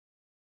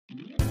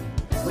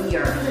We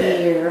are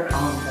here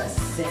on the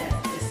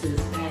set. This is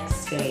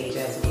backstage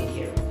as we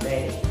get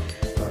ready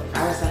for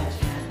Fireside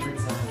Chat with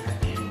Zondra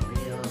and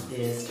Real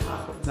Biz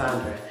Talk with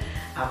Zondra.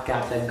 I've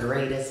got the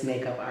greatest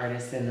makeup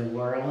artist in the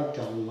world,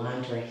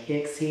 Zondra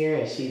Hicks here,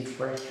 and she's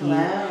working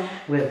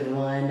with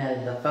one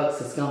of the folks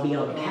that's going to be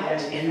on the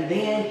couch. And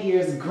then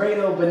here's great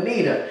old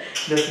Benita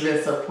that's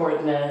been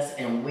supporting us,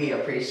 and we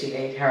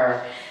appreciate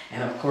her.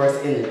 And of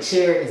course, in the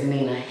chair is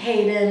Nina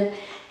Hayden.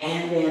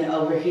 And then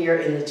over here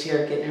in the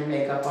chair getting her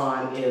makeup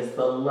on is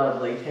the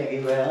lovely Peggy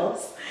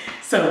Wells.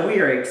 So we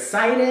are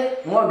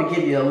excited. Wanted to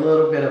give you a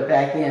little bit of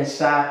back end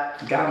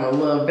shot. Got my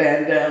little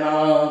bandana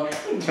on,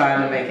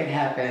 trying to make it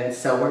happen.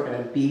 So we're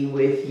gonna be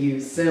with you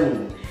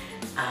soon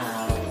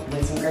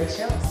with some great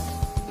shows.